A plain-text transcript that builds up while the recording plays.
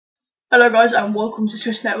Hello guys and welcome to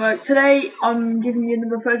TwistNetwork. Today I'm giving you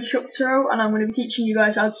another Photoshop tutorial and I'm going to be teaching you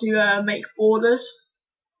guys how to make borders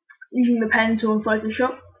using the pen tool in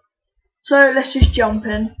Photoshop. So let's just jump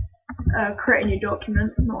in, create a new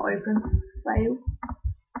document, not open, fail.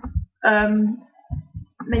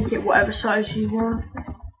 Make it whatever size you want.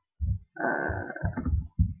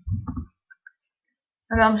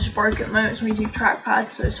 And I'm just broke at the moment, so I'm using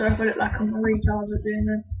trackpad, so sorry if I look like I'm a retard at doing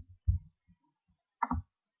this.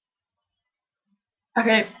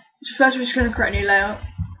 Okay, so first we're just going to create a new layout,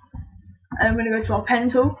 and I'm going to go to our pen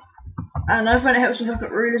tool, and I find it helps if I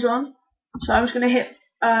put rulers on, so I'm just going to hit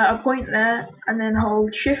a point there, and then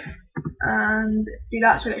hold shift, and do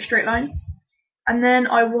that so I get a straight line, and then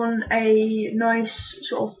I want a nice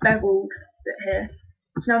sort of beveled bit here,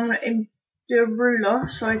 so now I'm going to do a ruler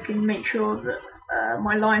so I can make sure that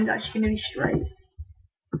my line's actually going to be straight.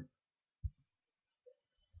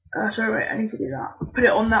 Sorry, wait, I need to do that. Put it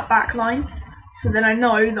on that back line, so then I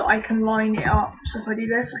know that I can line it up. So if I do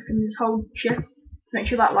this, I can just hold shift to make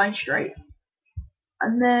sure that line's straight.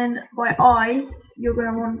 And then by eye, you're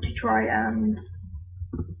going to want to try and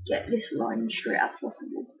get this line straight as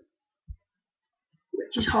possible,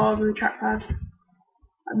 which is hard with a trackpad,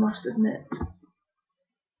 I must admit.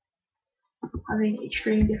 Having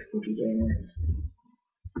extreme difficulty doing this.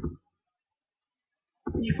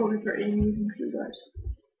 Which is probably pretty amusing for you guys.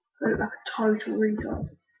 I look like a total retard.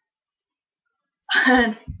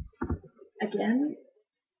 And again.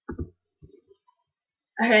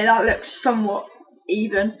 Okay, that looks somewhat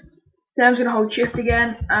even. Then I'm just going to hold shift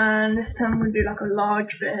again, and this time I'm going to do like a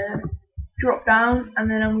large bit here. Drop down,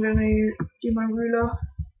 and then I'm going to do my ruler,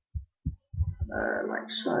 like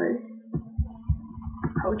so.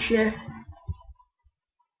 Hold shift.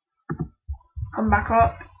 Come back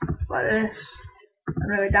up, like this.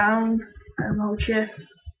 And go down, and hold shift.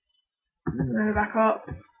 And then go back up.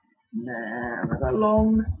 And then I'm going to go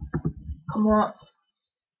long. Come up.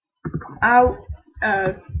 Come out.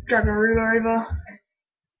 Drag a ruler over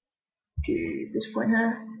to this point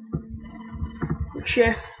here. With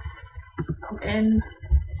shift. Come in.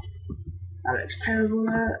 That looks terrible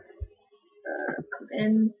there. Come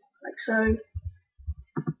in like so.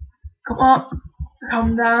 Come up.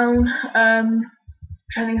 Come down. Trying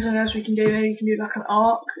to think of something else we can do. Maybe you can do like an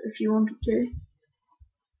arc if you wanted to.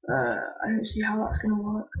 I don't see how that's going to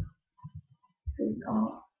work.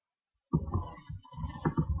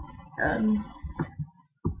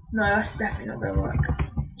 No, that's definitely not going to work.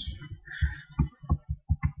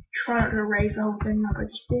 Try not to erase the whole thing like I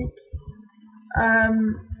just did.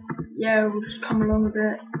 Yeah, we'll just come along a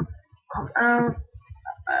bit. Come out.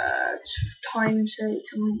 Time sake,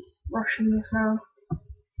 I'm rushing this now.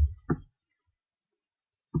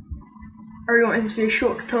 I really want this to be a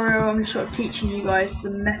short tutorial. I'm just sort of teaching you guys the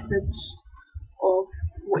methods of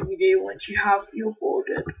what you do once you have your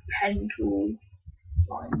bordered pen tool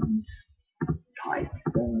lines type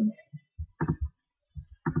thing.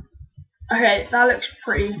 Okay, that looks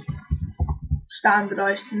pretty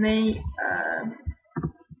standardized to me.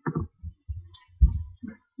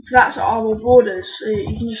 So that's our borders. So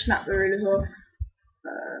you can just snap the rulers off.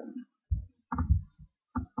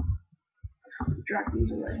 Drag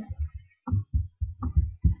these away.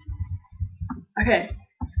 Okay,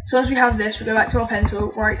 so once we have this, we go back to our pen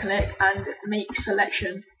tool, right click and make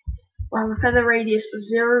selection. We'll have a feather radius of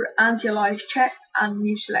 0, anti-alias checked, and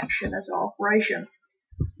new selection as our operation.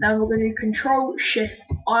 Now we're going to do Control Shift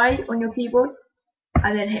I on your keyboard,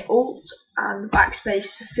 and then hit Alt and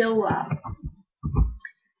backspace to fill that.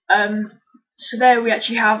 So there we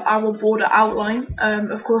actually have our border outline.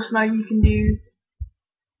 Of course now you can do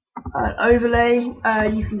an overlay,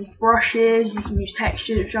 you can use brushes, you can use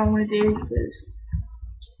textures, which I want to do because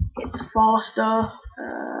it's faster.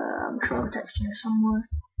 I'm sure the texture here somewhere.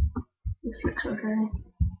 This looks okay.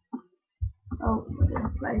 Oh, we're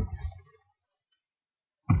doing plates.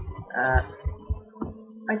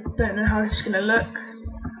 I don't know how this is going to look.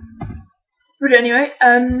 But anyway,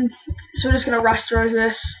 so we're just going to rasterize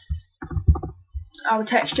this, our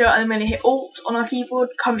texture, and then we're going to hit Alt on our keyboard,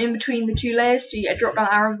 come in between the two layers so you get a drop down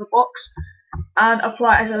arrow of the box, and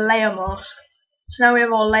apply it as a layer mask. So now we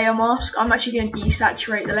have our layer mask. I'm actually going to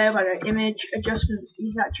desaturate the layer by going Image, Adjustments,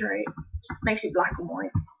 Desaturate, makes it black and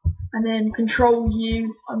white. And then Control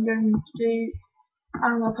U, I'm going to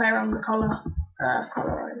play around with the colour,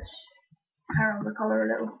 colorize, play around with the colour a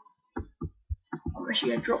little. I'm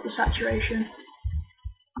actually going to drop the saturation.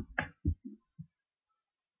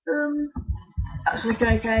 That's looking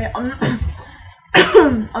okay.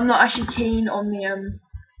 I'm not actually keen on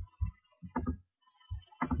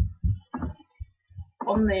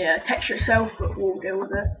the texture itself, but we'll deal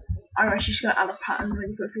with it. I'm actually just going to add a pattern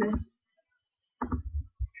really quickly.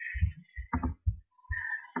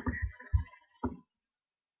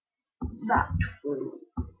 That will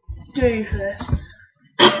do for this.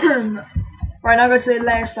 Right, now go to the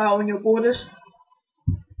layer style on your borders,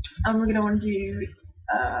 and we're going to want to do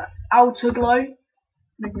outer glow,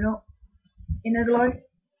 maybe not, inner glow,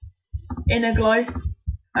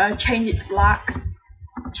 change it to black,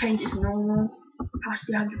 change it to normal,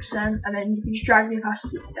 opacity 100%, and then you can just drag the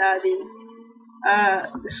opacity,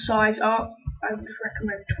 the size up. I would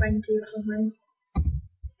recommend 20 or something.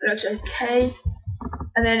 It looks okay.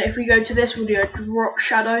 And then if we go to this, we'll do a drop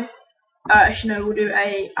shadow. Actually no, we'll do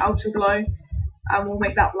a outer glow, and we'll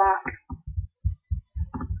make that black.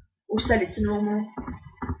 We'll set it to normal,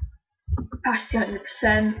 opacity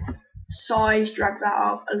 100%, size, drag that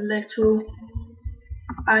up a little,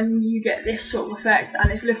 and you get this sort of effect,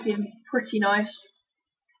 and it's looking pretty nice.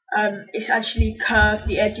 It's actually curved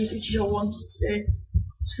the edges, which is what I wanted to do.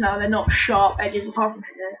 So now they're not sharp edges, apart from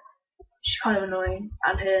here, which is kind of annoying,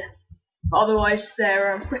 and here. But otherwise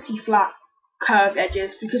they're pretty flat, curved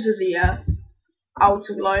edges because of the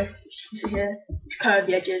outer glow. Which you can see here, it's curved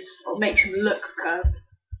the edges, or makes them look curved.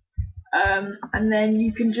 And then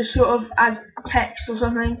you can just sort of add text or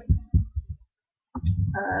something.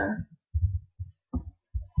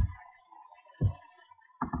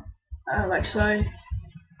 Like so.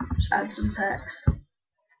 Just add some text.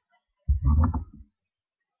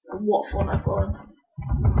 And what font I've got on.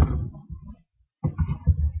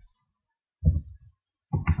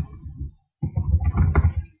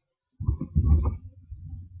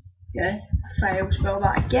 Okay, fail to spell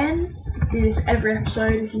that again. Do this every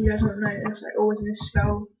episode. If you guys don't notice, I always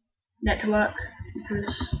misspell network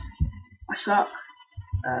because I suck.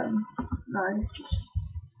 No, just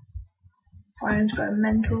phone's going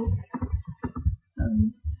mental.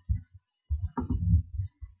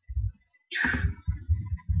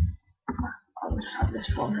 I'll just have this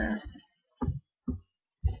font here.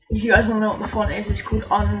 If you guys want to know what the font is, it's called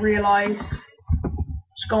Unrealized.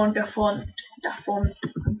 Just go on the font,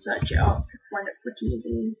 and search it up. You'll find it pretty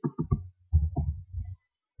easily.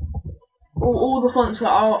 All the fonts that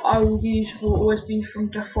I will use will always be from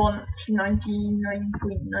the font 99.9% of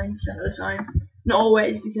the time. Not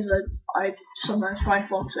always, because I sometimes find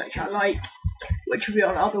fonts which I like, which will be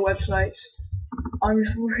on other websites.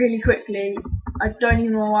 Just really quickly, I don't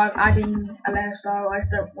even know why I'm adding a layer style. I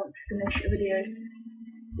don't want to finish a video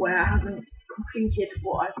where I haven't completed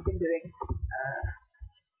what I've been doing.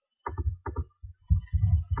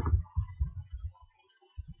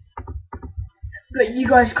 But you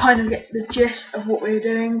guys kind of get the gist of what we're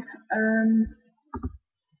doing.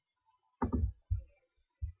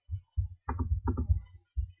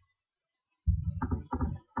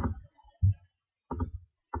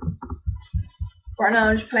 Right now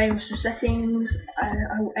I'm just playing with some settings.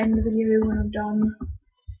 I will end the video when I'm done.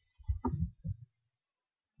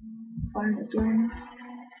 Find it again.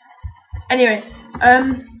 Anyway,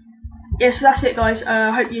 yeah, so that's it, guys.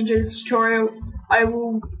 I hope you enjoyed the tutorial.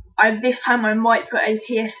 This time I might put a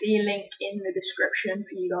PSD link in the description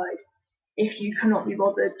for you guys if you cannot be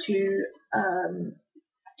bothered to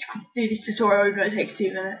do this tutorial, even though it takes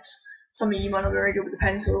 2 minutes. Some of you might not be very good with the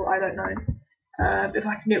pencil, I don't know. But if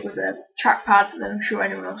I can do it with a trackpad, then I'm sure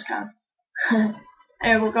anyone else can.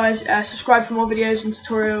 Anyway, well, guys, subscribe for more videos and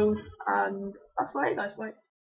tutorials, and that's about it, guys. Bye.